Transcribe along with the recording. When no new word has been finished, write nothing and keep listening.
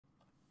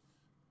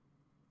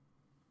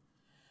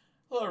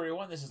Hello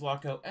everyone, this is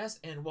Loco S,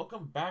 and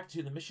welcome back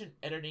to the mission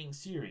editing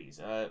series.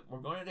 We're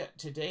going to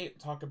today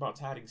talk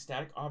about adding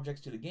static objects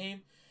to the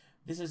game.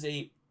 This is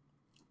a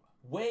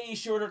way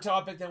shorter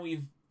topic than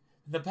we've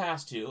in the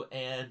past two,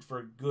 and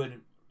for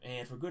good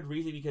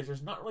reason, because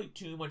there's not really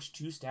too much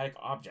to static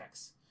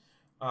objects.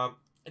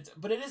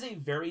 But it is a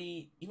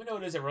very, even though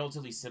it is a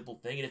relatively simple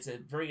thing, it's a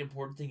very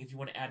important thing if you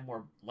want to add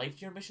more life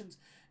to your missions,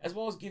 as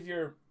well as give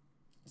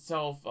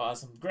yourself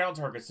some ground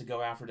targets to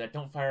go after that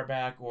don't fire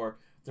back, or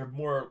they're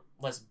more or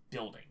less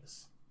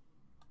buildings.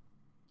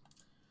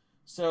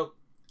 So,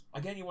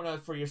 again, you want to,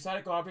 for your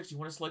static objects, you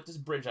want to select this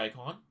bridge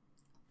icon.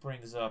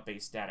 Brings up a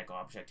static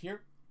object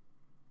here.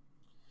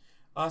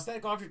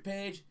 Static object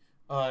page,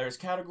 there's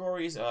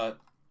categories,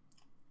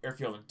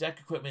 airfield and deck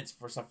equipment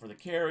for stuff for the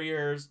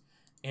carriers.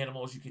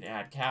 Animals, you can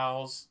add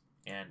cows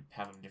and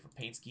have them in different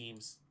paint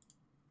schemes.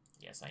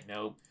 Yes, I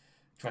know.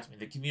 Trust me,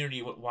 the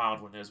community went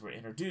wild when those were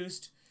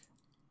introduced.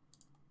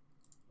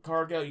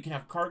 Cargo, you can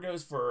have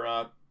cargoes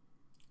for,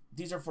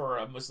 these are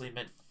for mostly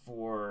meant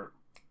for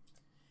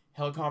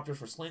helicopters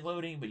for sling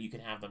loading, but you can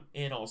have them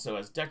in also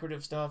as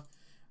decorative stuff.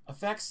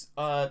 Effects,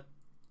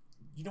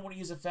 you don't want to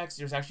use effects.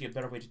 There's actually a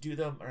better way to do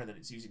them other than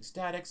it's using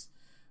statics.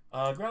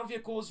 Ground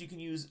vehicles, you can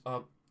use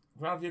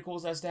ground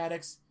vehicles as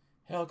statics.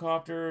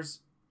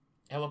 Helicopters,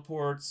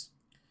 heliports.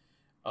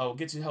 We'll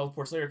get to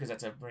heliports later because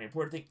that's a very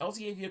important thing.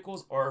 LTA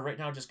vehicles are right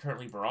now just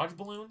currently barrage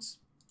balloons.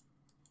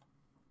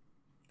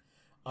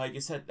 You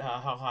can set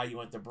how high you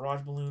want the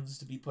barrage balloons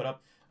to be put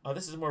up.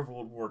 This is more of a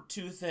World War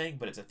II thing,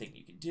 but it's a thing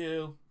you can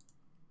do.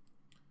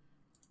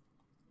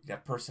 You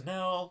got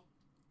personnel.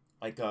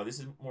 Like, this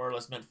is more or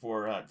less meant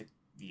for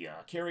the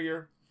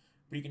carrier.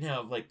 But you can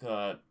have, like,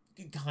 you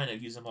can kind of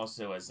use them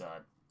also as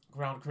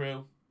ground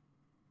crew.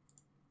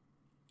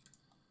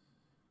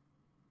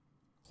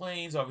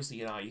 Planes, obviously,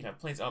 you can have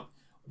planes up.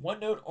 One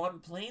note on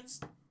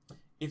planes,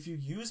 if you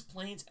use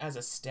planes as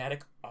a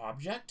static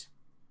object,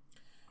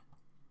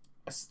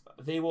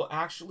 they will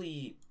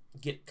actually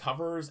get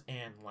covers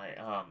and like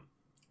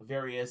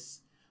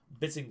various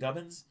bits and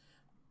gubbins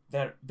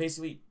that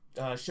basically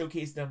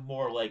showcase them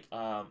more like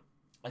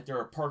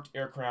they're a parked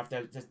aircraft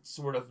that's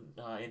sort of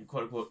in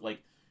quote unquote,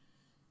 like,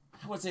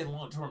 I would say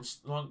long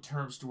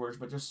term storage,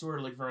 but just sort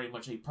of like very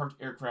much a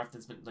parked aircraft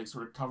that's been like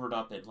sort of covered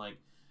up and like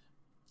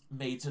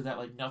made so that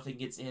like nothing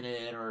gets in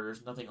it or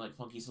there's nothing like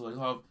funky. So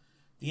like,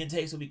 the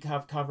intakes will be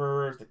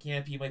covered, the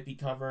canopy might be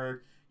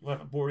covered, you might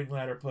have a boarding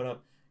ladder put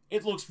up.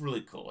 It looks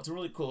really cool. It's a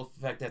really cool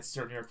effect that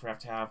certain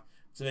aircraft have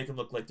to make them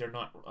look like they're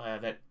not,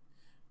 that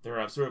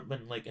they're sort of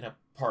been like in a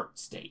parked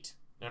state.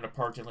 They're in a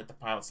parked in like the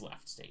pilot's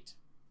left state.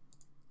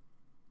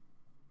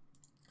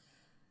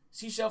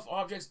 Sea shelf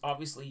objects,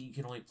 obviously you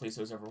can only place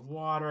those over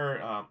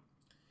water.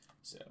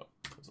 So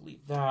let's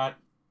delete that.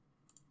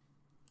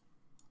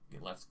 You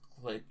can left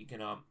click, you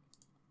can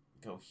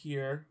go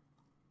here.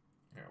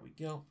 There we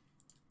go.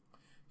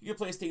 You can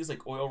place things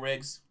like oil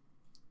rigs.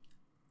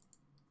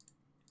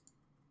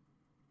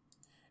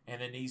 And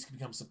then these can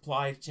become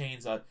supply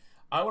chains. I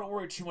wouldn't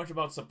worry too much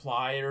about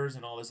suppliers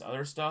and all this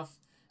other stuff.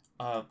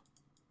 There's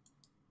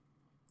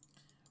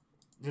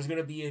going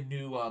to be a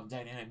new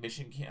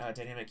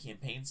dynamic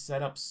campaign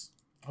setups,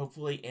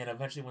 hopefully, and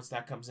eventually once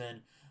that comes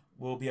in,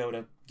 we'll be able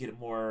to get a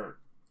more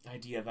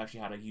idea of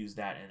actually how to use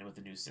that and with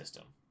the new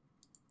system.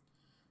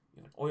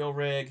 You have an oil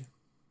rig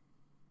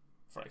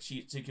for like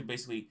sheets, so you can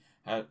basically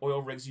have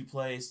oil rigs you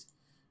place,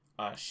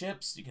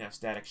 ships. You can have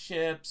static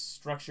ships,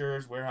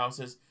 structures,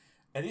 warehouses.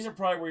 And these are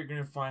probably where you're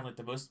going to find like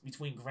the most,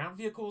 between ground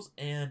vehicles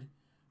and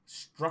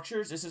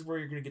structures, this is where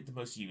you're going to get the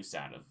most use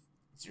out of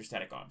your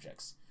static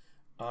objects.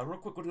 Real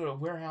quick, we'll go to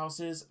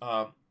warehouses.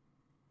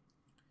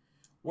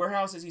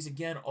 Warehouses, these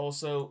again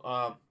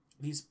also,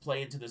 these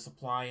play into the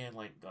supply and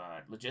like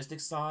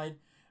logistics side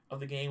of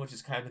the game, which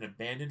has kind of been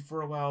abandoned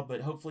for a while,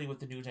 but hopefully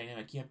with the new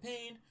dynamic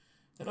campaign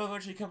that'll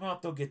eventually come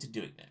out, they'll get to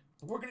doing that.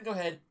 But we're going to go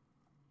ahead,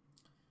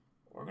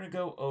 we're going to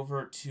go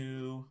over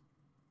to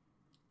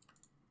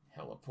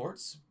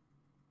heliports.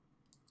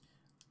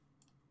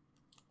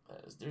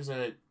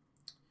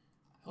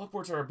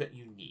 Heliports are a bit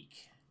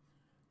unique.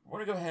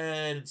 We're going to go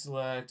ahead and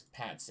select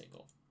pad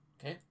single.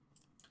 Okay.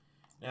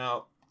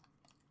 Now,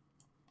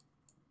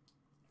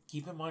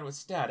 keep in mind with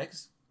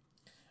statics,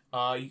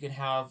 you can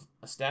have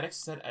a static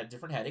set at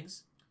different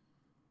headings.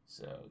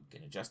 So you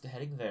can adjust the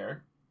heading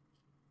there.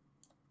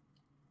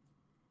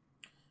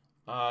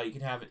 You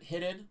can have it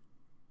hidden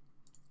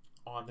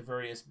on the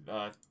various.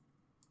 You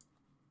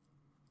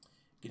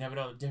can have it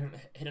on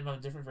hidden on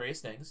the different various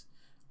things.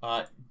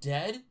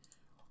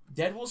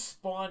 Dead will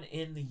spawn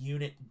in the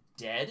unit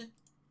dead,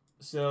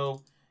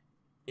 so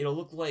it'll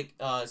look like,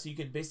 so you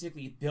can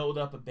basically build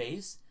up a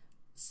base,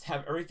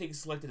 have everything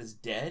selected as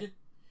dead,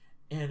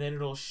 and then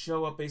it'll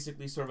show up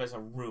basically sort of as a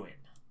ruin.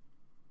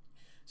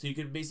 So you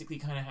can basically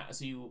kind of have,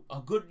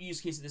 a good use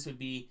case of this would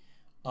be,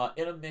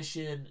 in a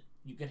mission,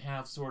 you can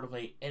have sort of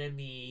a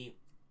enemy,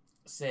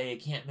 say,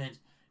 encampment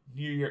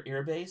near your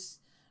airbase,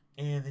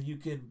 and then you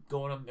can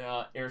go on an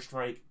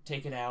airstrike,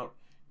 take it out,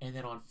 and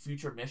then on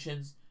future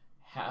missions,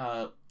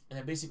 And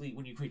then basically,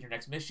 when you create your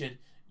next mission,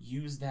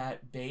 use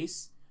that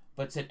base,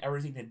 but set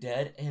everything to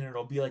dead, and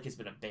it'll be like it's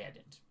been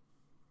abandoned.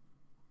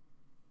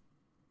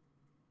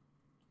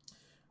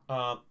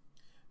 But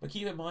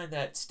keep in mind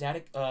that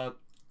static,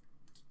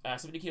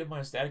 something to keep in mind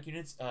with static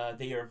units,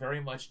 they are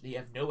very much, they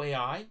have no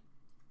AI.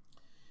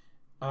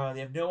 They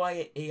have no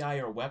AI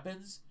or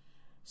weapons.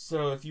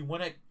 So if you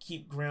want to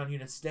keep ground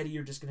units steady,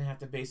 you're just going to have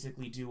to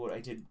basically do what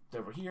I did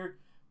over here.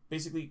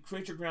 Basically,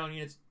 create your ground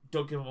units,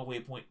 don't give them a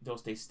waypoint, they'll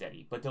stay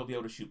steady, but they'll be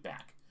able to shoot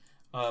back.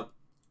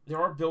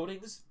 There are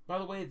buildings, by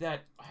the way,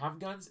 that have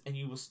guns, and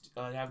you will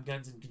have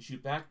guns and can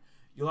shoot back.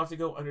 You'll have to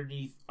go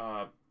underneath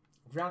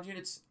ground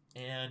units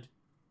and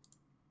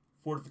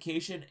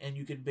fortification, and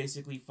you can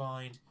basically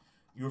find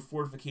your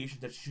fortifications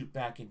that shoot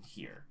back in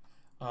here.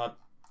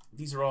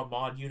 These are all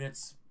mod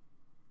units.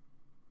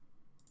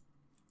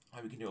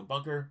 We can do a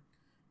bunker,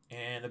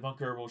 and the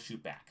bunker will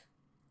shoot back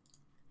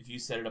if you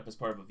set it up as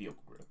part of a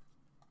vehicle group.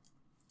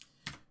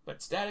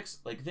 But statics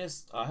like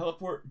this,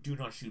 heliport, do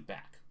not shoot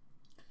back.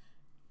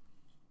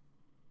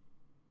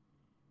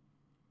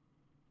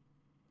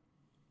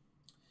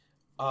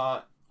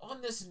 On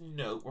this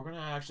note, we're going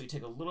to actually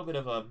take a little bit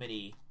of a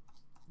mini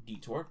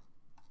detour.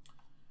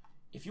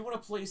 If you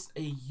want to place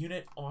a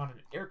unit on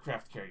an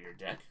aircraft carrier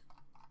deck,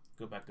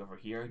 go back over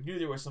here. I knew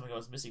there was something I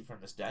was missing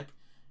from this deck,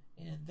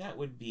 and that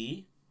would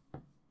be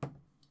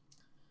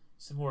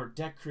some more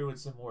deck crew and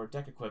some more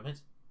deck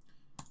equipment.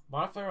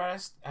 Modify or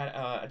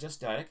adjust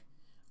static.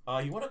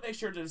 You want to make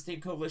sure to the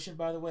state coalition,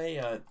 by the way,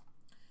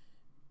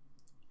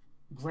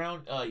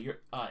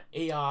 your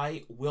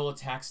AI will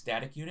attack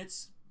static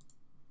units.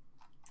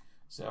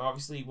 So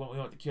obviously we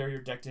want the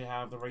carrier deck to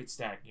have the right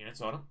static units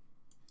on them.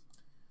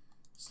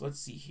 So let's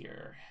see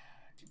here.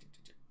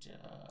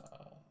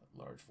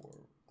 Large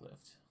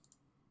forklift.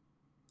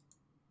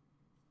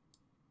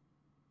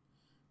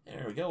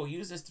 There we go. We'll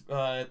use this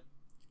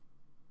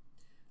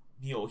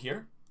mule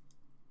here.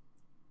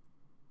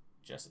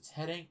 Adjust its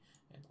heading.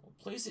 And we'll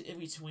place it in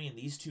between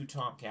these two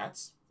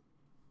tomcats.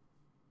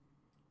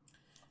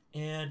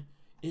 And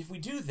if we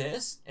do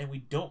this, and we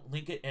don't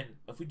link it, and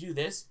if we do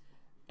this,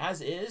 as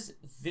is,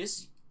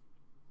 this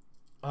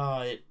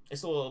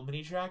little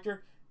mini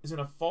tractor is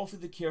going to fall through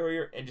the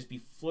carrier and just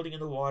be floating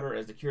in the water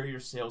as the carrier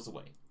sails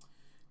away.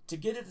 To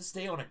get it to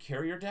stay on a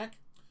carrier deck,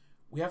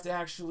 we have to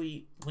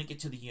actually link it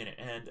to the unit.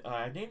 And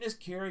I named this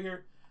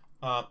carrier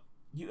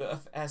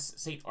UFS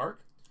St.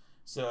 Arc.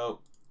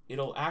 So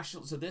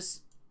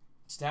this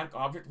static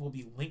object will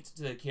be linked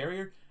to the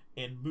carrier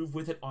and move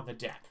with it on the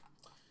deck.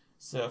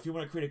 So if you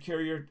want to create a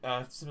carrier,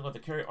 something like the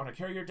carrier on a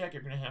carrier deck,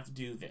 you're going to have to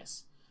do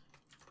this.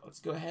 Let's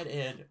go ahead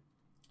and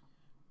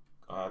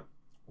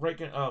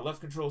left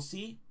control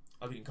C.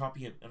 We can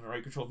copy it and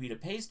right control V to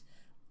paste.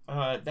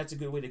 That's a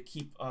good way to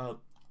keep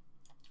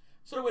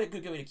good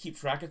way to keep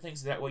track of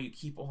things. So that way you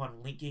keep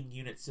on linking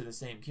units to the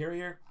same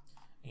carrier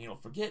and you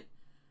don't forget.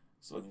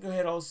 So we can go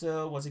ahead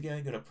also once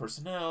again go to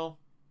personnel,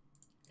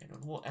 and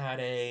we'll add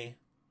a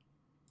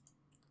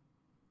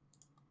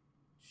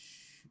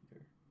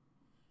shooter.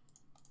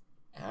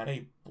 Add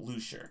a blue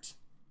shirt.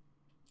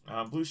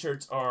 Blue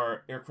shirts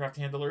are aircraft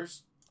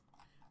handlers.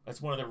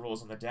 That's one of the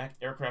roles on the deck.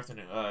 Aircraft and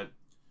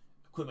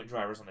equipment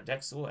drivers on the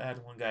deck, so we'll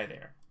add one guy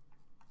there.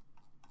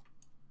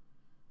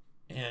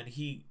 And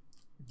he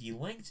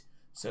delinked,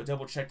 so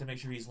double check to make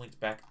sure he's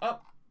linked back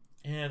up.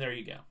 And there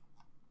you go.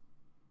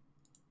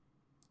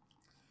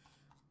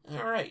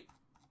 Alright.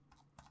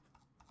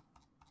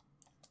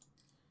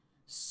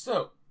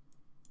 So.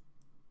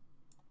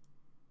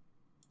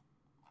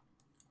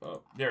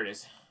 Oh, there it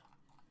is.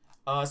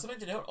 Something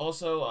to note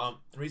also,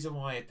 the reason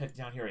why I picked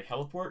down here a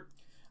heliport.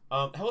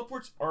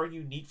 Heliports are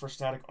unique for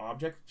static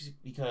objects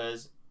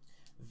because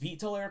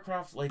VTOL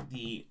aircraft like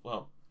the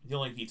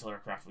only VTOL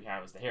aircraft we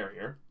have is the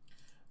Harrier.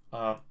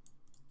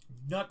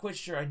 Not quite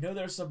sure. I know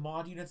there's some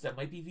mod units that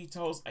might be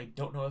VTOLs. I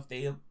don't know if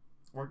they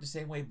work the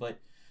same way, but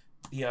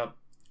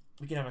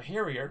we can have a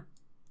Harrier,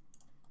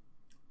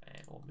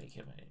 and we'll make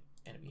him an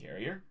enemy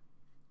Harrier.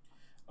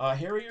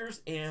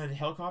 Harriers and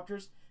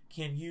helicopters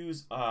can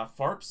use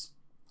FARPs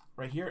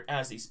right here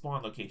as a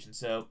spawn location.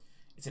 So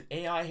it's an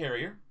AI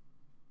Harrier,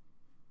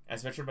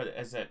 as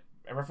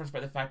referenced by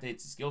the fact that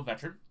it's a skilled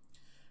veteran.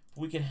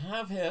 We can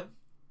have him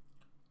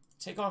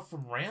take off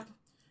from ramp,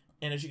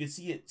 and as you can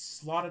see, it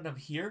slotted him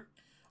here.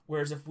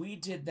 Whereas if we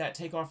did that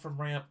takeoff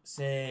from ramp,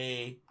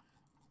 say,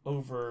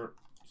 over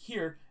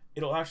here,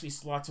 it'll actually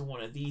slot to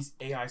one of these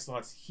AI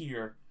slots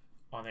here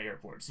on the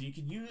airport. So you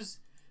can use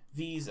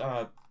these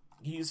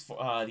these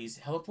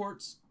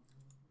heliports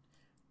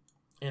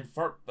and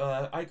FARP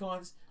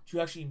icons to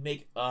actually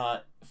make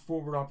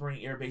forward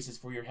operating air bases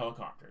for your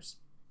helicopters.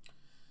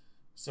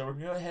 So we're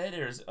going to go ahead.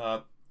 There's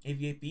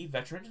Aviate-B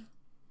veteran.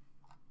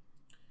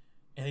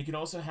 And you can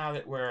also have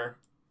it where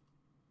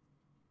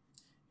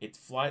it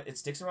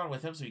sticks around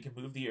with him, so you can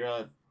move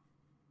the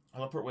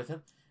heliport with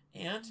him.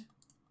 And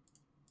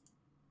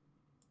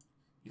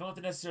you don't have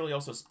to necessarily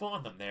also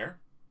spawn them there.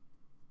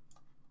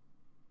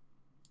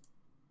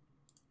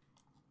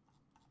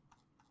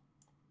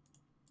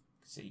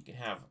 So you can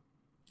have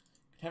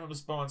have them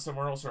spawn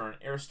somewhere else or an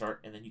air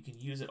start, and then you can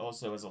use it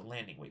also as a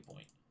landing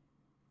waypoint.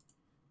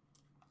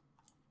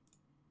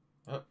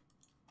 Oh,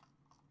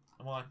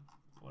 come on,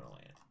 you want to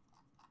land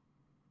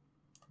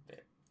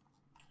there?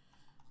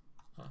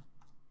 Huh?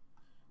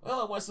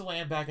 Well, it wants to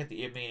land back at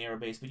the main air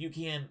base, but you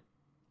can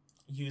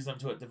use them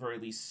to at the very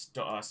least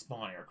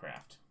spawn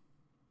aircraft.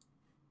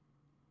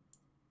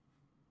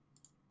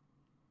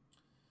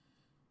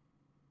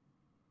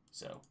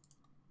 So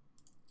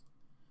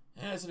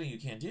that's something you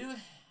can do.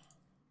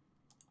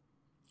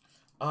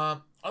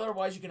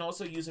 Otherwise, you can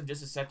also use them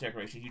just as set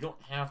decoration. You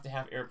don't have to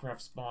have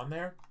aircraft spawn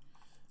there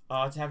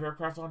to have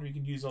aircraft on. You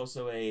can use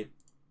also a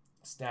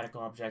static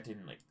object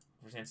in, like,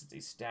 for instance, a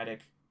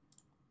static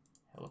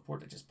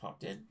heliport that just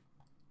popped in.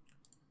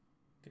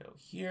 Go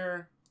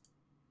here.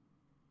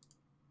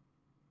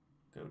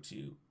 Go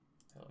to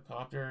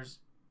helicopters.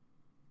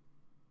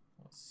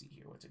 Let's see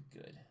here. What's a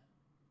good?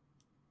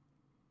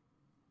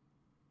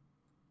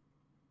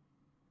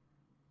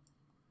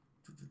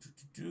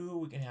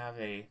 We can have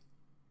a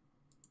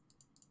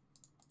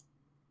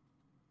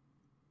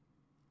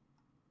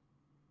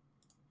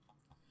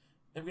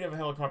and we have a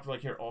helicopter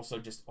like here also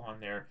just on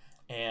there,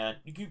 and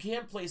you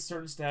can place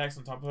certain statics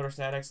on top of other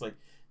statics. Like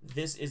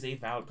this is a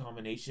valid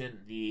combination.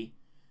 The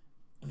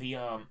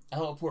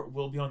heliport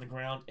will be on the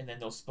ground, and then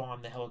they'll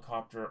spawn the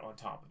helicopter on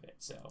top of it.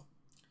 So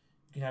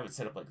you can have it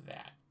set up like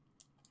that.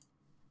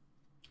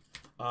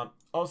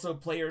 Also,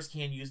 players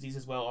can use these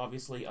as well.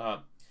 Obviously,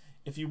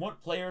 if you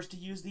want players to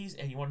use these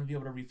and you want to be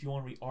able to refuel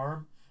and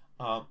rearm,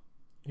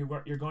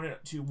 you're going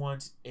to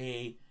want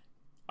a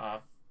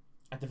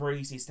at the very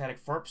least a static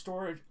FARP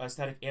storage, a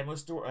static ammo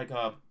store, like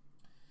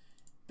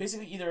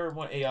basically either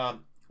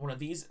one of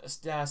these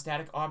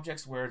static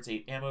objects where it's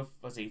a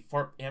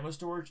FARP ammo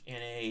storage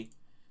and a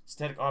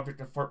static object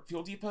of FARP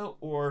fuel depot,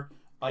 or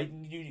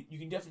you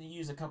can definitely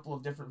use a couple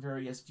of different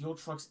various fuel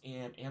trucks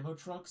and ammo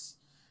trucks,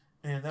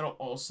 and that'll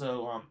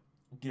also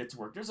get it to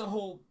work. There's a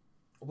whole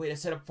way to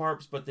set up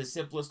FARPs, but the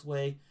simplest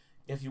way,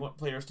 if you want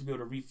players to be able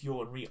to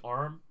refuel and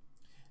rearm,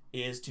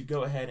 is to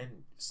go ahead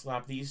and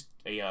slap these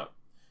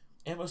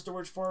ammo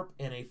storage FARP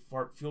and a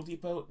FARP fuel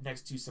depot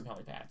next to some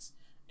helipads,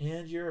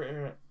 and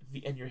your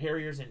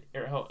Harriers and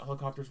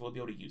helicopters will be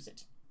able to use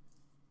it.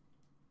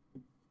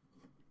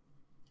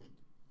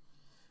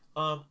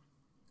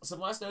 Some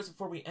last notes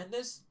before we end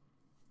this.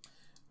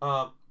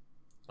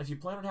 If you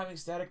plan on having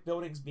static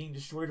buildings being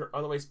destroyed or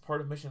otherwise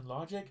part of mission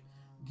logic,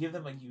 give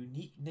them a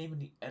unique name in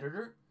the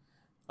editor,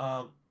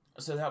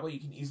 so that way you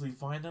can easily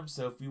find them.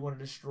 So if we want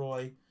to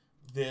destroy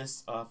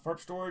this FARP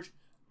storage,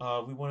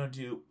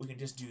 we can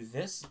just do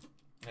this,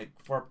 like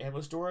FARP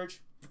ammo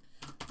storage.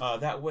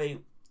 That way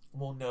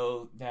we'll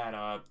know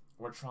that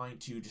we're trying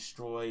to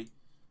destroy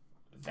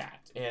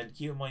that. And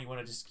keep in mind, you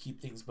want to just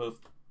keep things both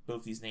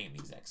these names the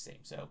exact same.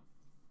 So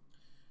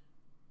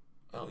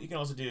you can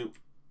also do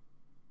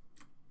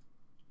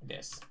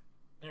this.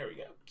 There we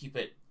go. Keep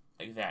it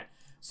like that.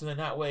 So then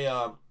that way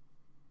you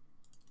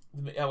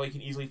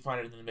can easily find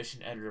it in the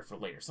mission editor for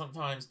later.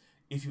 Sometimes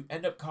if you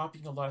end up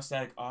copying a lot of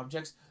static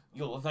objects,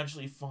 you'll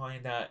eventually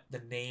find that the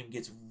name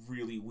gets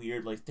really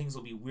weird. Like things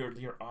will be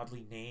weirdly or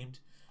oddly named,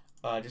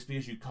 just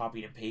because you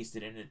copied and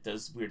pasted and it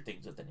does weird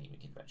things with the naming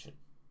convention.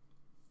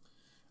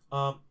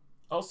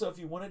 Also, if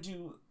you want to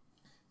do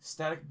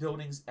static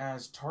buildings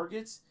as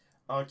targets,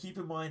 keep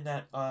in mind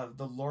that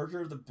the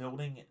larger the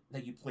building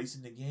that you place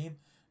in the game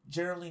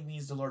generally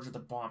means the larger the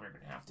bomb you're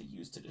going to have to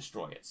use to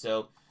destroy it.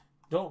 So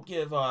don't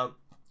give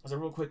as a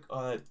real quick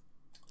preview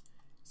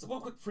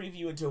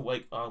into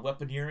like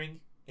weaponeering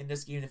in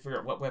this game to figure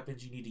out what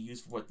weapons you need to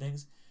use for what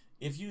things.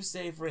 If you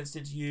say, for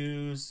instance,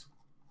 use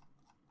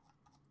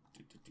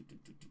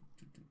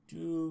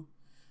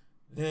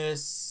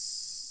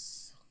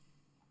this.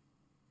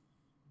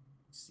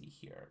 Let's see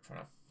here. I'm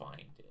trying to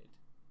find it.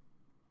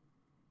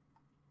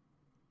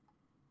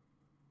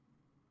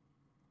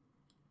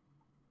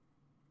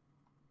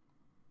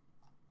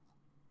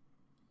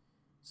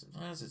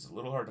 Sometimes it's a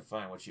little hard to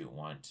find what you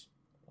want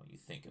when you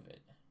think of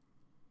it.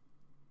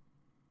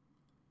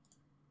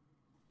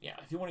 Yeah,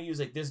 if you want to use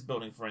like this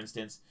building, for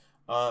instance,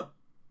 just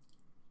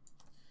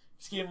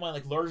keep in mind,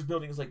 like large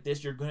buildings like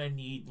this, you're gonna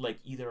need like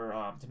either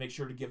to make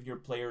sure to give your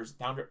players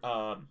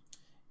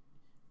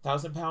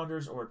 1,000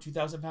 pounders or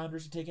 2,000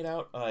 pounders to take it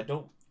out.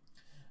 Don't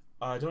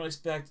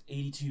expect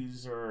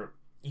 82s or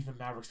even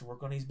Mavericks to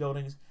work on these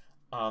buildings.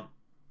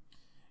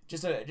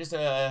 Just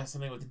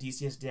something with the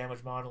DCS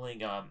damage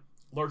modeling.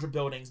 Larger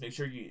buildings, make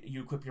sure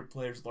you equip your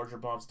players with larger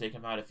bombs to take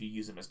them out if you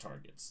use them as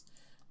targets.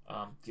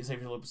 You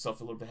save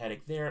yourself a little bit of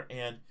headache there.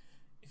 And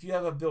if you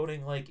have a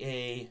building like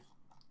I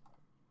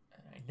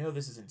know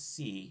this is in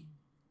C.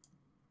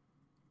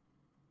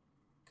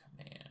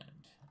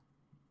 Command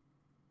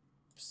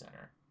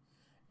Center.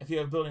 If you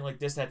have a building like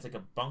this that's like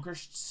a bunker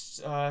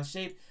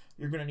shape,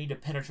 you're going to need a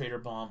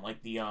penetrator bomb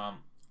like the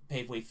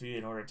paveway food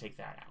in order to take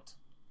that out.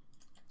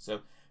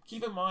 So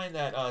keep in mind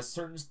that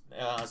some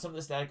of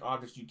the static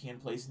objects you can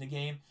place in the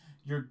game,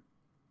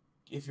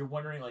 if you're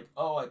wondering like,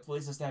 oh, I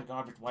placed a static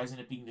object, why isn't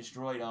it being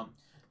destroyed?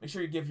 make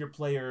sure you give your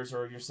players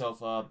or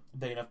yourself a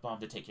big enough bomb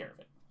to take care of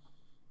it.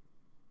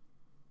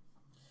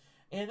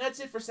 And that's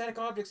it for static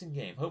objects in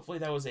game. Hopefully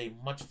that was a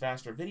much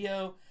faster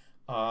video.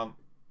 Not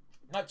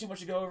too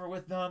much to go over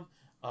with them.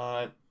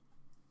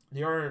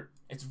 They're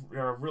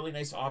a really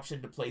nice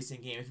option to place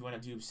in game if you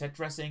want to do set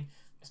dressing,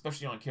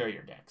 especially on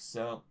carrier decks.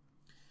 So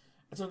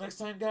until next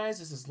time, guys,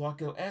 this is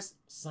Loco S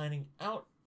signing out.